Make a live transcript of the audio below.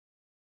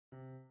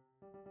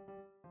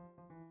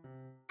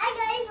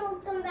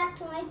welcome back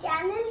to my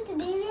channel.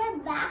 Today we are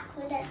back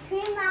with a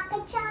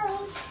 3-marker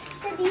challenge.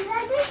 So these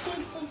are the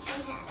sheets that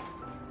we have.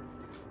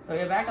 So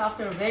we're back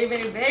after a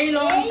very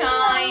long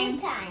time.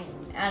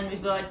 And we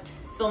got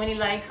so many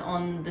likes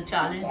on the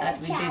challenge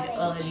that we did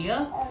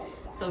earlier.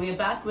 So we're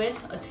back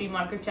with a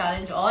 3-marker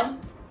challenge on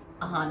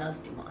Ahana's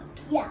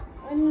demand. Yeah,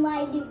 on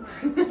my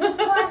demand.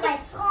 Because I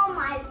saw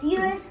my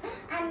viewers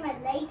and my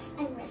likes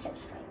and my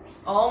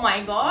subscribers. Oh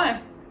my god.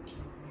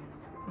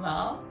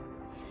 Wow.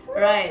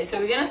 Right, so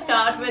we're gonna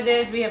start with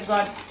it. We have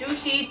got 2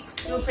 sheets,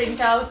 2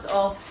 printouts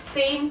of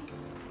same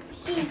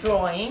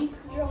drawing.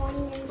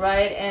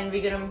 Right, and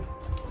we're gonna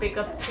pick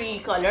up 3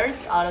 colors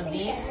out of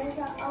these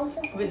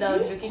without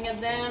looking at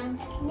them.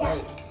 Yeah.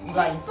 Like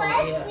blindfold.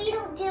 First, we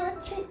will do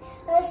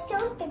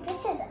stone, paper,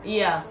 scissors.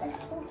 Yeah.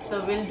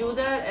 So we'll do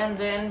that, and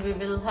then we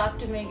will have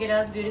to make it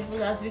as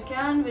beautiful as we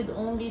can with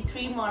only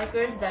 3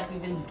 markers that we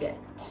will get.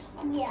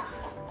 Yeah.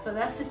 So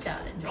that's the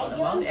challenge all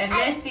about. And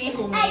let's see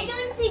who makes. I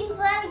don't think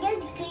so. I'll get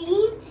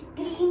green,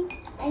 green,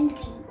 and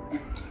green.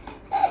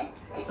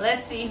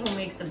 Let's see who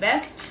makes the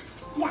best.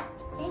 Yeah.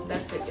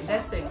 That's okay.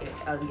 That's okay.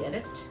 I'll get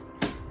it.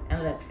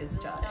 And let's get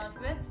started. Start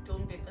with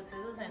stone, paper,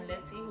 scissors, and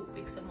let's see who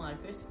picks the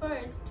markers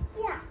first.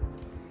 Yeah.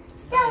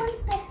 Stone,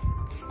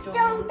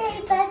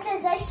 paper,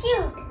 scissors,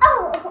 shoot.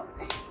 Oh!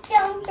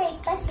 Stone,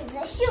 paper,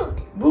 scissors, shoot.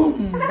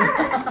 Boom!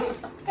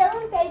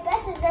 Stone, paper,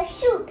 scissors,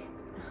 shoot.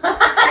 Stone,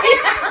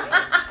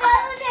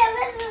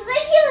 paper,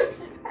 scissors, shoot.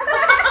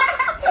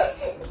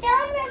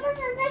 Stone, paper,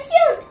 scissors,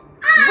 shoot.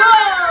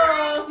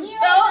 Whoa!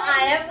 So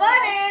I have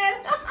won it!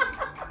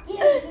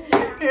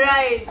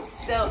 Right.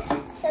 So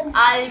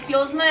I'll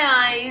close my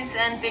eyes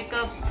and pick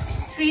up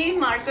 3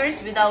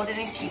 markers without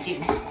any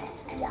cheating.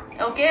 Yeah.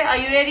 Okay, are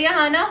you ready,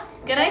 Ahana?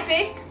 Can I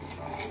pick?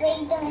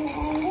 Wait a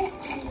minute.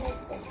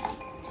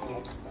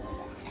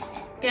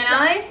 Can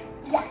I?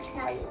 Yeah,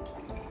 now you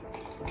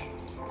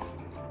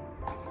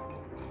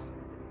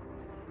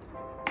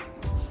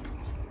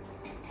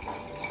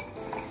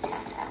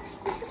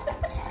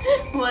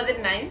can. Was it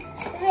nice?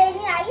 Very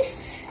nice.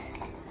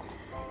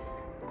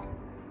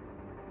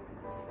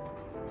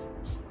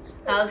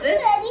 How's it?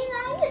 Very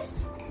nice.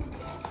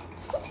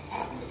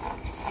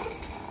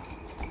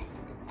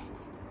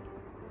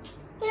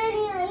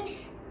 Very nice.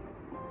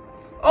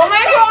 Oh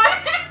my god!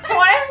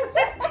 What?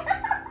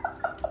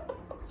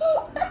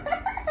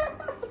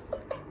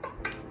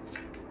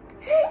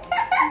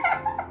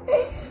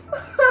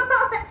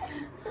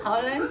 How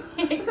do I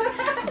make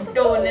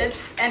donuts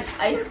and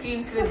ice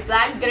creams with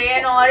black, grey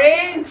and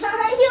orange?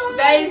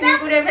 Guys, you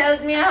could have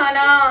helped me,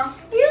 Ahana.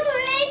 You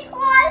make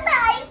all the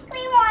ice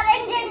cream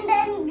orange and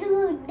then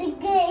the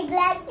grey,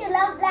 black. You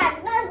love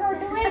black, now so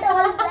do it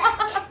all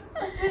black.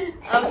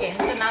 Okay,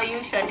 so now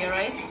you shut your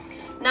eyes.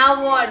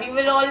 Now what? You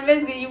will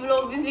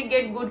obviously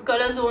get good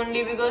colors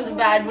only because the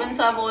bad ones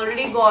I've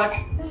already got.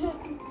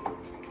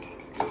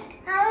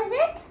 How is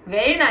it?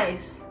 Very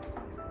nice.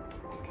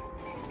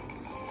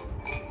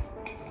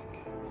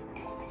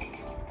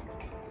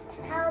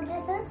 How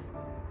this is?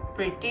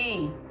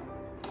 Pretty.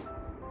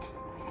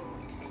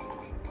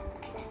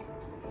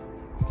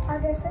 How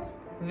this is?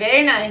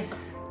 Very nice.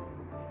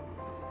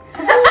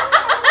 But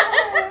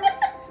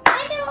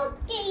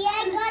okay,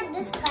 I got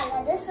this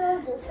color. This will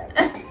do for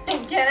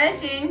me. Can I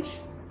change?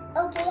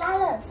 Okay,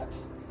 I'll also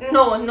change.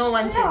 No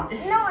one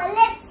changes. No,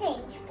 let's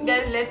change. Please.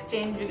 Guys, let's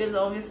change because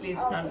obviously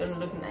it's not going to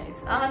look nice.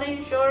 Ahana,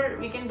 you sure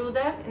we can do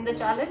that in the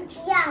challenge?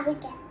 Yeah, we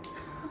can.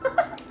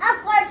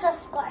 Of course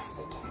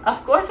we can.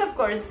 Of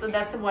course. So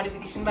that's a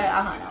modification by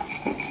Ahana.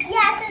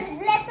 Yeah, so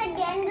let's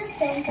again do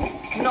stone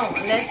paper. No,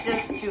 let's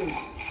just choose.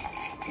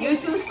 You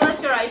choose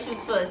first or I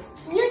choose first?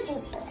 You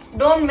choose first.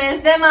 Don't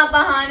mess them up,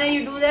 Ahana.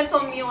 You do that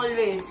for me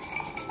always.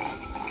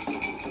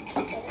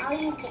 Okay, now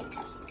you take.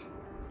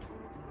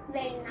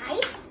 Very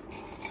nice.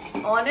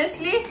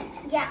 Honestly?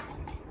 Yeah.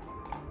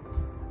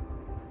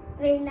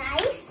 Very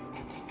nice.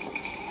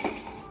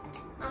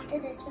 After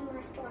this, you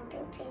must want to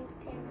change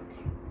them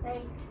again. Very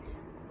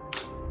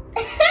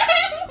nice.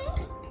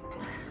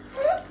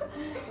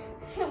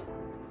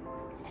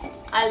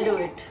 I'll do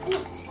it.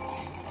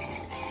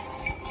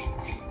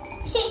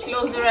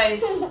 Close your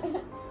eyes.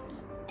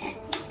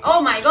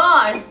 Oh my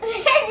god.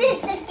 Where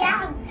did the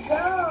cap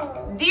go?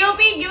 DOP,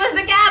 give us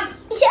the cap.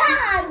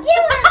 Yeah,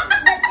 give us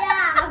the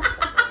cap.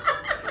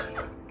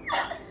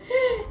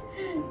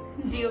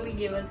 DOP,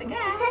 give us the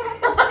cap.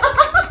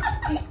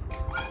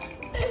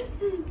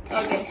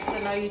 Okay, so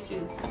now you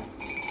choose.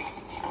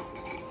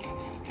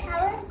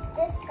 How is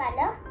this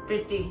color?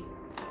 Pretty.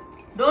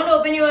 Don't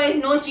open your eyes.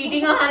 No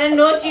cheating, Ahana.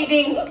 No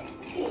cheating.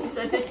 You're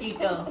such a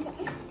cheater.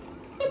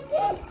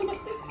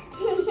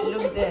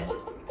 Look there.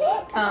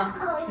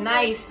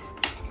 Nice.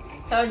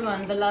 Third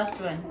one, the last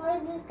one. How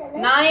is this color?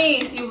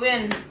 Nice, you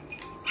win.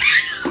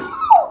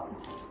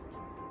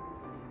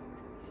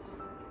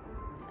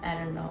 I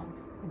don't know.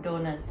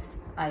 Donuts,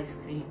 ice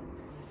cream.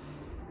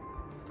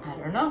 I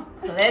don't know.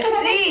 Let's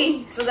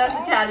see. So that's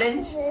the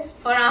challenge.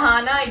 For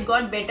Ahana, it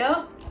got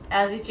better.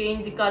 As we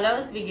changed the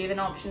colors, we gave an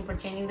option for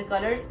changing the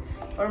colors.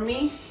 For For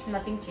me,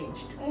 nothing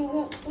changed.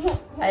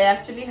 I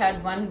actually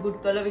had one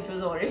good color, which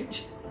was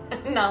orange.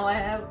 Now I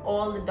have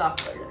all the dark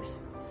colors.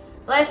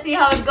 Let's see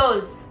how it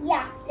goes.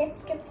 Yeah,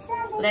 let's get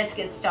started. Let's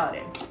get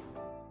started.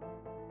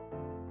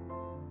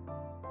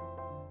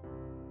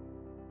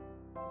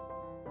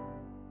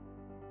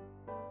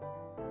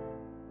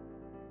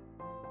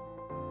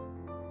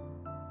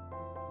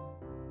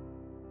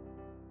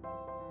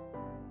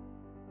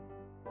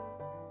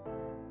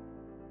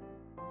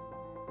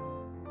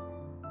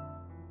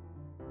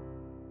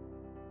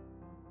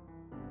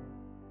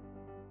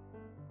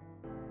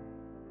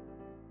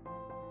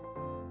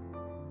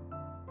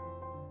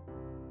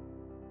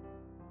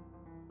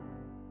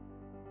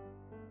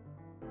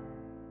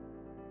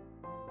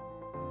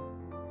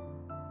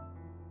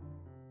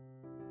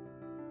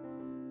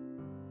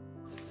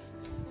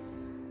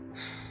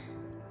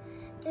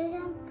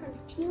 I'm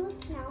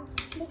confused now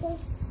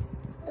because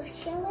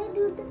shall I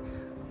do the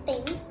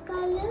pink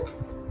color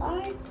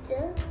or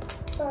the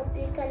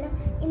purple color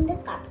in the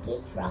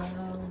cupcake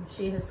frosting?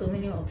 She has so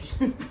many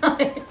options.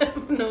 I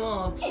have no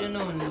option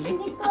only.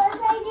 Because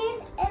I did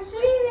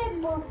everywhere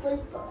purple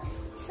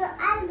first, so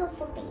I'll go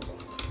for pink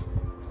this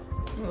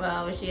time.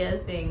 Wow, she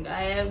has pink.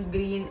 I have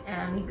green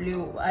and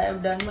blue. I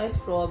have done my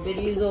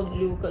strawberries of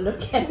blue color.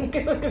 Can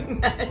you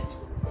imagine?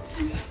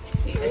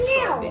 See, my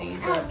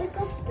strawberries are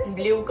because this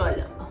blue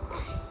color.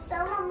 So,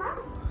 Mama,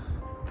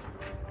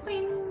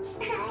 Boing.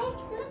 it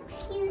looks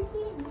cute.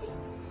 This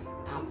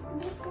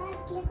one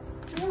looks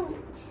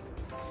cute.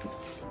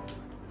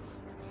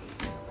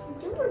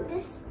 Do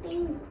this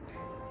pink.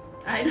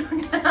 I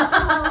don't know.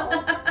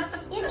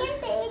 You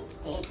can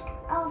take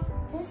off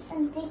this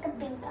and take a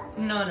pink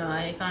one. No,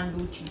 I can't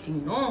do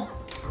cheating. No,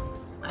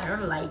 I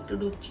don't like to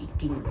do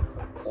cheating.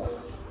 Okay.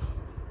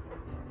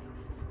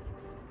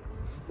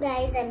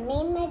 Guys, I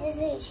made my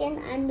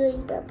decision. I'm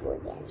doing purple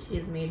again. She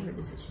has made her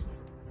decision.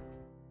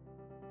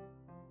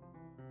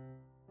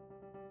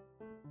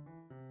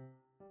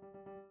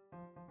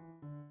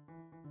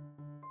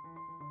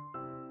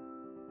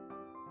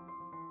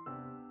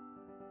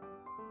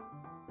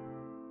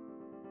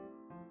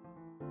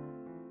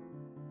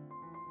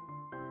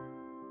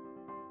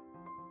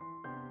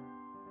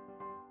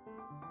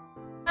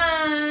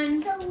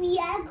 So we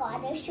are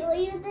gonna show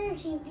you the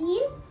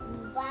reveal.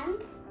 1,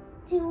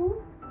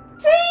 2,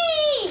 3.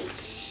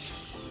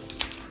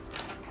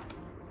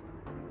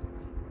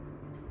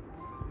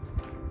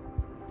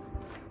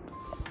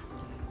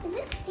 Is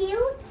it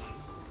cute?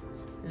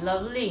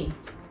 Lovely.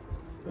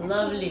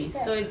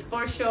 So it's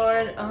for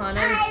sure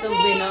Ahana is the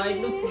winner.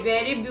 It looks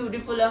very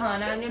beautiful,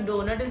 Ahana, and your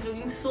donut is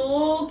looking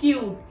so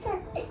cute.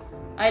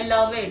 I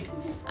love it.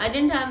 I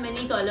didn't have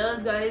many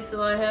colors, guys,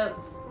 so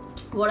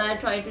what I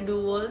tried to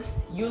do was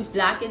use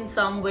black in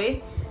some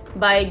way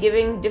by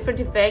giving different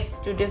effects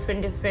to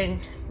different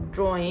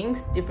drawings,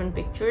 different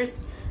pictures.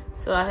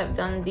 So I have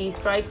done these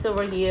stripes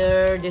over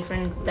here,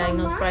 different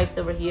diagonal stripes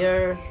over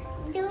here.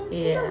 Don't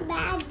feel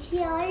bad.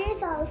 Here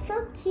is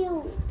also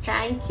cute.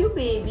 Thank you,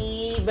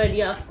 baby. But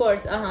yeah, of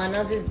course,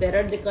 Ahana's is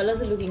better. The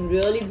colors are looking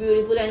really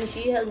beautiful and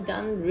she has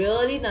done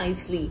really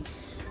nicely.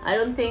 I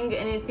don't think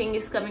anything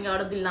is coming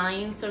out of the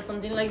lines or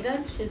something like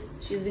that.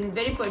 She's been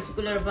very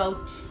particular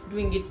about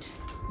doing it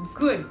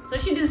good. So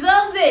she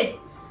deserves it.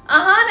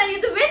 Ahana,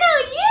 you're the winner.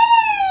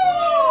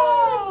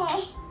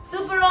 Yay!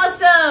 Super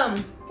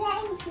awesome.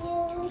 Thank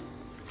you.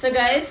 So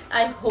guys,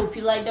 I hope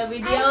you liked our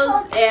videos. I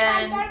hope you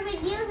liked our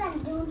videos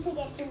and don't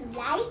forget to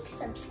like,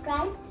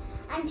 subscribe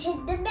and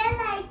hit the bell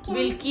icon.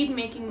 We'll keep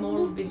making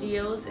more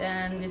videos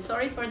and we're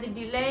sorry for the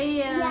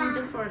delay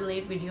and for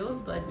late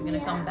videos, but we're gonna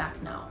come back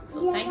now.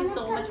 So thank you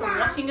so much for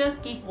watching us.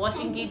 Keep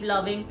watching, keep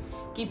loving,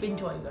 keep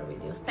enjoying our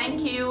videos.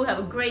 Thank you. Have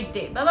a great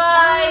day.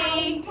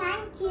 Bye-bye.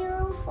 Thank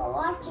you for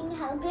watching.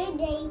 Have a great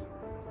day.